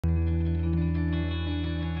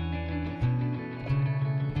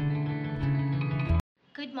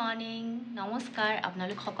Good morning, নমস্কাৰ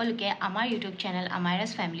আপোনালোক সকলোকে আমাৰ YouTube channel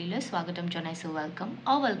AMAIRA'S family লৈ স্বাগতম জনাইছো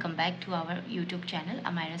welcome back to our YouTube channel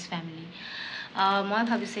AMAIRA'S family মই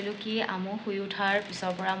ভাবিছিলো কি আমো শুই উঠাৰ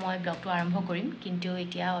পিছৰ পৰা মই ব্লগটো আৰম্ভ কৰিম কিন্তু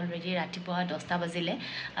এতিয়া অলৰেডি ৰাতিপুৱা 10টা বাজিলে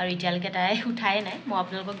আৰু এতিয়ালৈকে তাই উঠাই নাই মই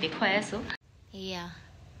আপোনালোকক দেখুৱাই আছো এয়া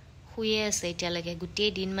শুয়ে আছে এতিয়ালৈকে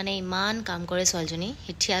গুটেই দিন মানে ইমান কাম কৰে ছোৱালীজনী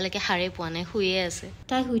এতিয়ালৈকে হাৰে পোৱা নাই শুয়ে আছে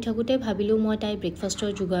তাই শুই থাকোতে ভাবিলো মই তাই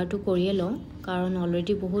ব্ৰেকফাষ্টৰ যোগাৰটো কৰিয়ে লওঁ কাৰণ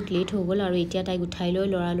অলৰেডি বহুত লেট হৈ গ'ল আৰু এতিয়া তাইক উঠাই লৈ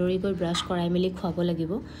লৰালৰি গৈ ব্ৰাছ কৰাই মেলি খুৱাব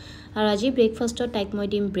লাগিব আৰু আজি ব্ৰেকফাষ্টত তাইক মই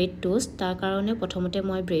দিম ব্ৰেড টোষ্ট তাৰ কাৰণে প্ৰথমতে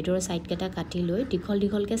মই ব্ৰেডৰ সাইড কেটা কাটি লৈ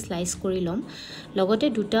দীঘলকে স্লাইস কৰি লম লগতে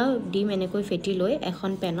দুটা ডিম এনেকৈ ফেটি লৈ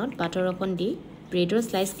এখন পেনত বাটাৰ অকন দি ব্ৰেডৰ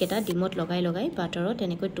স্লাইস কেটা ডিমত লগাই বাটাৰত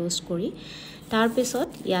এনেকৈ টোষ্ট কৰি তাৰ পিছত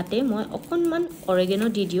ইয়াতে মই অকনমান অৰেগেনো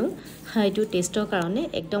দি দিও হাইটো টেষ্টৰ কাৰণে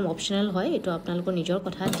একদম অপচনেল হয় এটো আপোনালোকৰ নিজৰ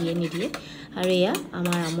কথা দিয়ে নিদিয়ে আৰু এয়া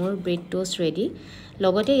আমাৰ আমুৰ ব্ৰেড টোষ্ট ৰেডি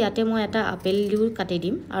লগতে ইয়াতে মই এটা আপেল দিও কাটি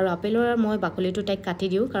দিম আৰু আপেলৰ মই বাকলিটো তাইক কাটি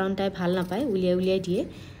দিও কাৰণ তাই ভাল নাপায় উলিয়াই দিয়ে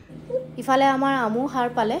ইফালে আমাৰ আমু হাৰ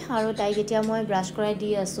পালে আৰু তাইক এতিয়া মই ব্ৰাছ কৰাই দি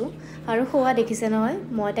আছো আৰু খোৱা দেখিছে নহয়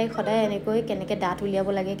মই তাইক সদায় এনেকৈ কেনেকৈ দাঁত উলিয়াব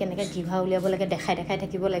লাগে কেনেকৈ জিভা উলিয়াব লাগে দেখাই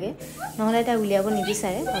থাকিব লাগে নহলে তাই উলিয়াব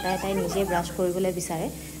নিবিচাৰে সদায় তাই নিজে ব্ৰাছ কৰিবলৈ বিচাৰে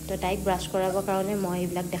তো তাইক ব্ৰাছ কৰাবৰ কাৰণে মই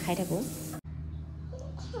এইবিলাক দেখাই থাকো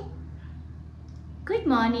Good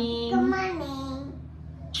morning Good morning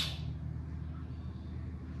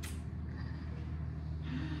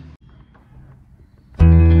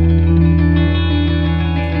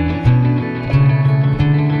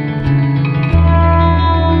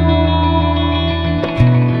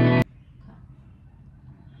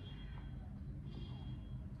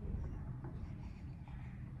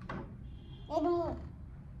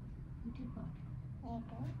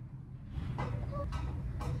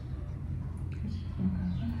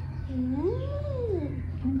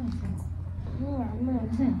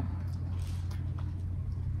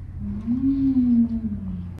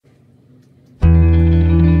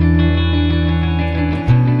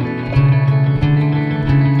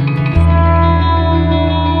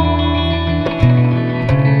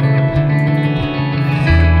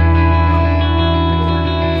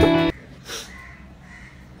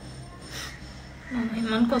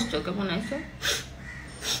কষ্টকে বনাইছো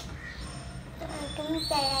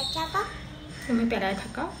তুমি পেৰাই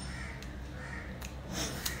থাকা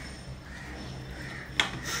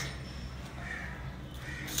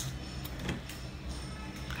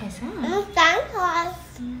খাইছা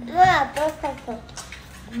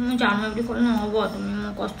মই জানো বুলি ক'লে নহ'ব তুমি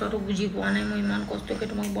মোৰ কষ্টটো বুজি পোৱা নাই মই ইমান কষ্টকে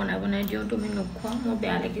তোমাক বনাই দিওঁ তুমি নোখোৱা মোৰ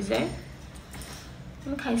বেয়া লাগি যায়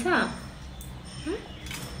তুমি খাইছা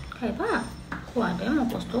খাইবা খোৱাতে মই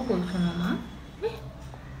কষ্ট কৰিছো ন মা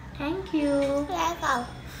থ্যাংক ইউ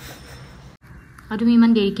আৰু তুমি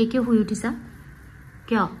ইমান দেৰিকে কিয় শুই উঠিছা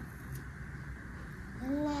কিয়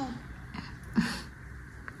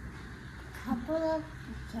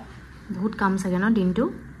বহুত কাম চাগে ন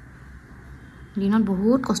দিনত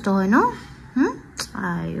বহুত কষ্ট হয় ন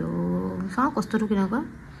আয়ো চাও কষ্টটো কেনেকুৱা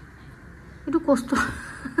এইটো কষ্ট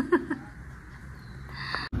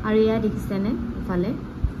আৰু ইয়া দেখিছেনে ইফালে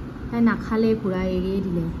তাই নাখালে পুৰা এৰিয়ে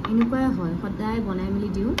দিলে এনেকুৱাই হয় সদায় বনাই মেলি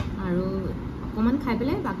দিওঁ আৰু অকমান খাই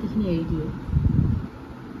পেলাই বাকিখিনি এৰি দিওঁ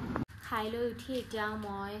খাই লৈ উঠি এতিয়া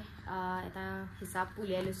মই এটা হিচাপ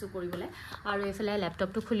উলিয়াই লৈছোঁ কৰিবলৈ আৰু এইফালে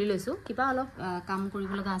লেপটপটো খুলি লৈছোঁ কিবা অলপ কাম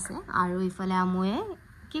কৰিব লগা আছে আৰু ইফালে আমুৱে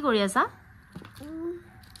কি কৰি আছা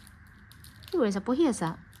কি কৰি আছা পঢ়ি আছা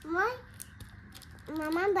মই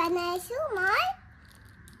মামা বনাইছো মই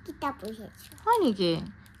কিতাপ পঢ়ি আছো হয় নেকি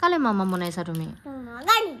কালে মামা বনাইছা তুমি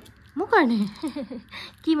মোৰ কাৰণে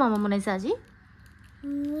কি মামা বনাইছা আজি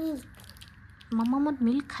মামামত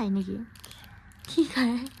মিল্ক খাই নেকি কি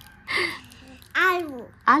খায়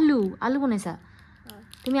আলু বনাইছা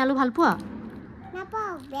তুমি আলু ভাল পোৱা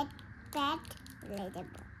নাপাও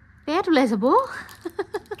পেট ওলাই যাব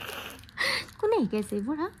কোনে শিকাইছে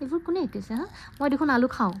এইবোৰ কোনে শিকাইছে মই দেখোন আলু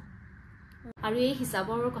খাওঁ আৰু এই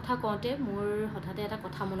হিচাপৰ কথা কওঁতে মোৰ হঠাতে এটা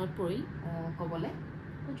কথা মনত পৰিল ক'বলৈ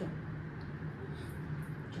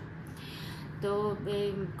তো এই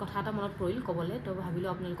কথা এটা মনত পৰিল ক'বলৈ তো ভাবিলোঁ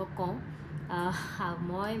আপোনালোকক কওঁ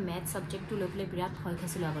মই মেথ ছাবজেক্টটো লৈ পেলাই বিৰাট ভয়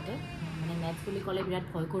খাইছিলোঁ আগতে মানে মেথ বুলি ক'লে বিৰাট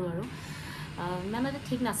ভয় কৰোঁ আৰু ইমান এটা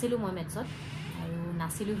ঠিক নাছিলোঁ মই মেথছত আৰু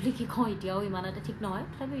নাছিলোঁ বুলি কি কওঁ এতিয়াও ইমান এটা ঠিক নহয়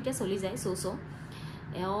তথাপিও এতিয়া চলি যায়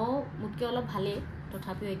এওঁ মোতকৈ অলপ ভালেই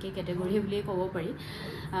তথাপিও একে কেটেগৰী বুলিয়ে ক'ব পাৰি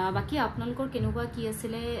বাকী আপোনালোকৰ কেনেকুৱা কি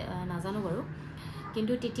আছিলে নাজানো বাৰু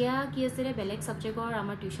কিন্তু তেতিয়া কি আছিলে বেলেগ সাবজেক্টৰ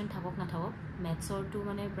আমাৰ টিউশন থাকক নাথাকক মেথছৰটো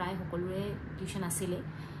মানে প্ৰায় সকলোৰে টিউশন আছিলে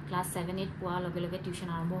ক্লাস 7-8 পোৱাৰ লগে লগে টিউশন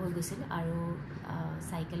আৰম্ভ হৈ গৈছিল আৰু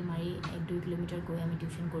সাইকেল মাৰি 1-2 কিলোমিটাৰ গৈ আমি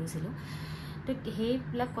টিউশন কৰিছিলোঁ তো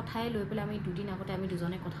সেইবিলাক কথাই লৈ পেলাই আমি দুদিন আগতে আমি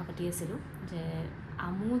দুজনে কথা পাতি আছিলোঁ যে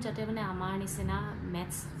আমো যাতে মানে আমাৰ নিচিনা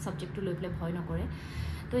মেথছ ছাবজেক্টটো লৈ পেলাই ভয় নকৰে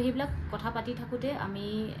তো সেইবিলাক কথা পাতি থাকোঁতে আমি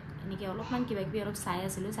এনেকৈ অলপমান কিবা কিবি অলপ চাই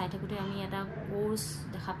আছিলোঁ চাই থাকোঁতে আমি এটা কোৰ্চ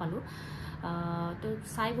দেখা পালোঁ তো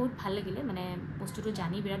চাই বহুত ভাল লাগিলে মানে বস্তুটো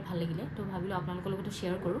জানি বিৰাট ভাল লাগিলে তো ভাবিলোঁ আপোনালোকৰ লগতো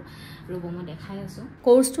শ্বেয়াৰ কৰোঁ ৰ'ব মই দেখাই আছোঁ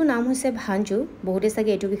কোৰ্চটোৰ নাম হৈছে ভাঞ্জু বহুতে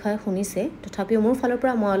চাগে এইটো বিষয়ে শুনিছে তথাপিও মোৰ ফালৰ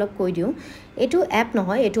পৰা মই অলপ কৈ দিওঁ এইটো এপ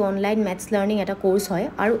নহয় এইটো অনলাইন মেথছ লাৰ্ণিং এটা কোৰ্চ হয়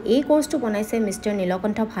আৰু এই কোৰ্চটো বনাইছে mister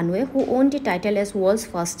Nilkantha ভানুৱে who on the title as worlds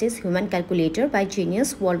fastest human calculator by genius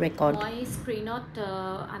world record মই স্ক্ৰীণত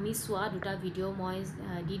আমি চোৱা দুটা ভিডিঅ' মই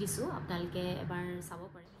দি দিছোঁ আপোনালোকে এবাৰ চাব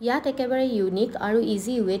পাৰে ইয়াত একেবাৰে ইউনিক আৰু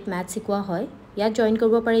ইজি ৱেত মেথছ শিকোৱা হয় ইয়াত জইন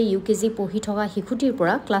কৰিব পাৰে UKG পঢ়ি থকা শিশুটিৰ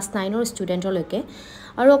পৰা ক্লাছ 9ৰ ষ্টুডেণ্টলৈকে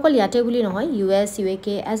আৰু অকল ইয়াতে বুলি নহয় US UK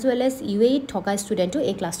as well as UAEত থকা ষ্টুডেণ্টো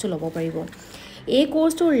এই ক্লাছটো ল'ব পাৰিব এই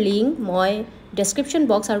কোৰ্চটোৰ লিংক মই ডেছক্ৰিপশ্যন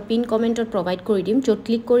বক্স আৰু পিন কমেণ্টত প্ৰভাইড কৰি দিম য'ত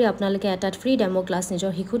ক্লিক কৰি আপোনালোকে এটা ফ্ৰী ডেমো ক্লাছ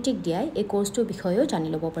নিজৰ শিশুটিক দিয়াই এই কোৰ্চটোৰ বিষয়েও জানি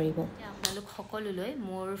ল'ব পাৰিব আপোনালোক সকলোলৈ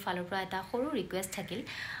মোৰ ফালৰ পৰা এটা সৰু ৰিকুৱেষ্ট থাকিল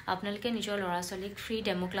আপোনালোকে নিজৰ ল'ৰা ছোৱালীক ফ্ৰী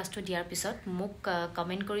ডেমো ক্লাছটো দিয়াৰ পিছত মোক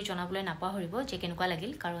কমেণ্ট কৰি জনাবলৈ নাপাহৰিব যে কেনেকুৱা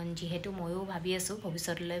লাগিল কাৰণ যিহেতু ময়ো ভাবি আছোঁ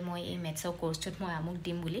ভৱিষ্যতলৈ মই এই মেথছৰ কোৰ্চটোত মই আমুক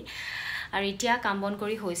দিম বুলি আৰু এতিয়া কাম বন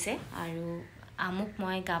কৰি হৈছে আৰু আমুক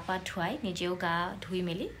মই গা পা ধুৱাই নিজেও গা ধুই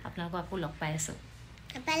মেলি আপোনালোকক আকৌ লগ পাই আছোঁ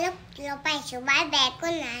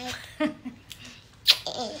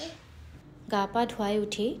গা পা ধুৱাই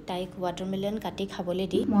উঠি তাইক ৱাটাৰমেলন কাটি খাবলৈ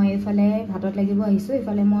দি মই এইফালে ভাতত লাগিব আহিছোঁ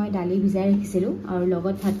এইফালে মই দালি ভিজাই ৰাখিছিলোঁ আৰু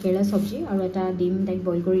লগত ভাতকেৰেলা চব্জি আৰু এটা ডিম তাইক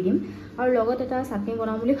বইল কৰি দিম আৰু লগত এটা চাটনি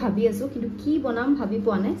বনাম বুলি ভাবি আছোঁ কিন্তু কি বনাম ভাবি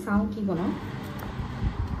পোৱা নাই চাওঁ কি বনাওঁ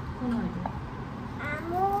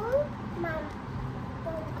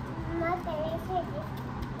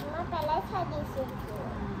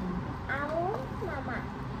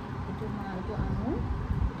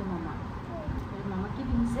মামা কি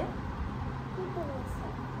পিন্ধিছে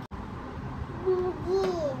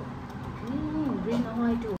গ্ৰীণ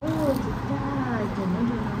নহয় এইটো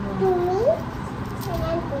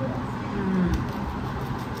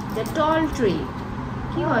The tall tree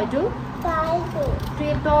কি হয় এইটো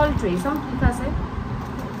tall tree চাওঁ কি আছে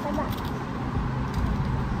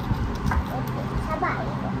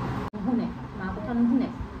নুশুনে মা কথা নুশুনে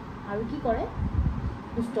আৰু কি কৰে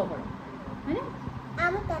দুষ্ট কৰে হয়নে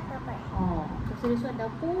so the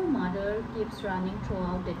poor mother keeps running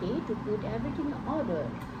throughout the day to put everything in order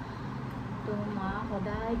তো মা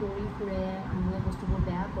সদায় দৌৰি ফুৰে আমুৱে বস্তুবোৰ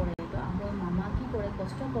বেয়া কৰে তো আমুৱে মামা কি কৰে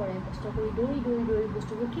কষ্ট কৰি দৌৰি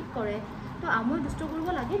বস্তুবোৰ ঠিক কৰে তো আমুৱে দুষ্ট কৰিব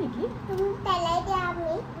লাগে নেকি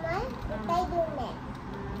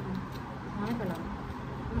মই পেলাম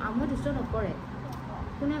আমুৱে দুষ্ট নকৰে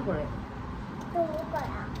কোনে কৰে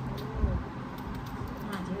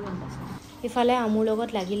ইফালে আমুৰ লগত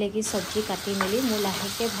লাগি চব্জি কাটি মেলি মোৰ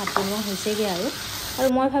লাহেকৈ ভাত বনোৱা হৈছেগৈ আৰু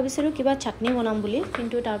মই ভাবিছিলোঁ কিবা চাটনি বনাম বুলি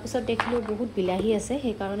কিন্তু তাৰপিছত দেখিলোঁ বহুত বিলাহী আছে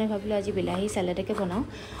সেইকাৰণে ভাবিলোঁ আজি বিলাহী চেলাডকে বনাওঁ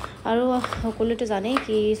আৰু সকলোতো জানেই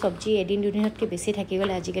কি চব্জি এদিন দুদিনতকৈ বেছি থাকি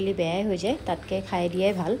গ'লে আজিকালি বেয়াই হৈ যায় তাতকৈ খাই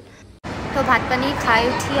দিয়াই ভাল তো ভাত পানী খাই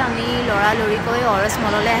উঠি আমি লৰালৰিকৈ AMAIRA'S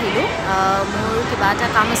মললৈ আহিলোঁ মোৰ কিবা এটা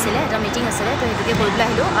কাম আছিলে এটা মিটিং আছিলে তো সেইটোকে কৰিবলৈ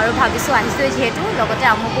আহিলোঁ আৰু ভাবিছোঁ আহিছোঁৱেই যিহেতু লগতে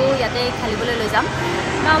আমুকো ইয়াতে খেলিবলৈ লৈ যাম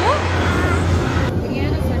আমু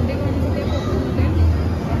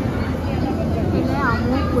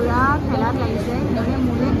আমু পুৰা খেলাত লাগিছে মানে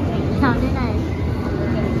মোলে ধ্যানে নাই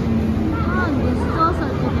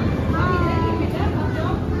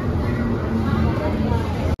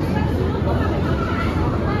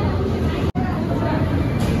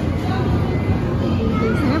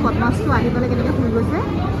বদমাছটো আহি পেলাই কেনেকৈ শুই গৈছে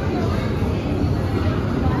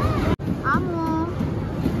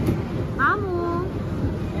আমু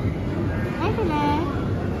এইফালে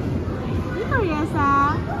কি কৰি আছা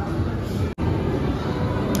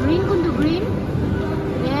গ্ৰীণ কোনটো গ্ৰীণ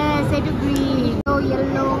য়েছ এইটো গ্ৰীণ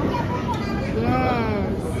য়েল্লো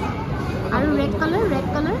য়েছ আৰু ৰেড কালাৰ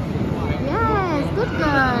য়েছ গুড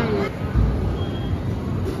গাৰ্ল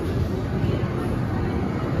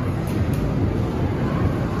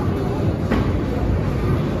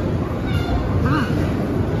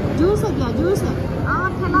juice है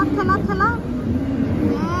ठेला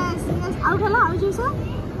yes और ठेला और juice है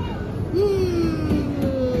ये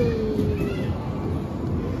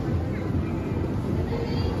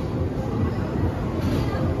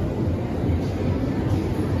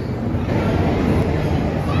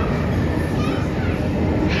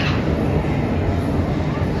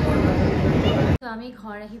আমি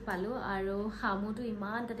ঘৰ আহি পালোঁ আৰু হামুটো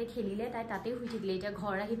ইমান তাতে খেলিলে তাই তাতে শুই থাকিলে এতিয়া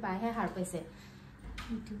ঘৰ আহি পাইহে সাৰ পাইছে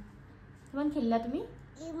কিমান খেলিলা তুমি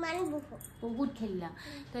ইমান বহুত খেলিলা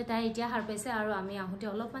তো তাই এতিয়া হার পাইছে আৰু আমি আহোতে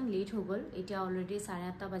অলপমান লেট হৈ গ'ল এতিয়া অলৰেডি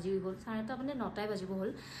 8:30 বাজি গ'ল 8:30 মানে 9টাই বাজিব হ'ল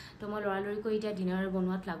তো মই লৰালৰি কৰি এতিয়া ডিনাৰ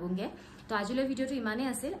বনোৱাত লাগোগে তো আজিলৈ ভিডিওটো ইমানেই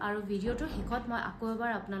আছিল আৰু ভিডিওটোৰ শেষত মই আকৌ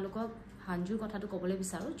এবাৰ আপোনালোকক হানজুৰ কথাটো ক'বলৈ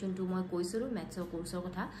বিচাৰো যোনটো মই কৈছিলো মেথছৰ কোৰ্সৰ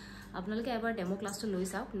কথা আপোনালোকে এবাৰ ডেমো ক্লাছটো লৈ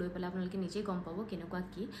চাওক লৈ পেলাই আপোনালোকে নিজে গম পাব কেনেকুৱা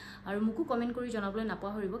কি আৰু মোকো কমেন্ট কৰি জনাবলৈ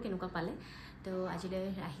নাপাহৰিব কেনেকুৱা পালে তো আজিলৈ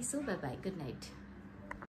আহিছো বাই বাই গুড নাইট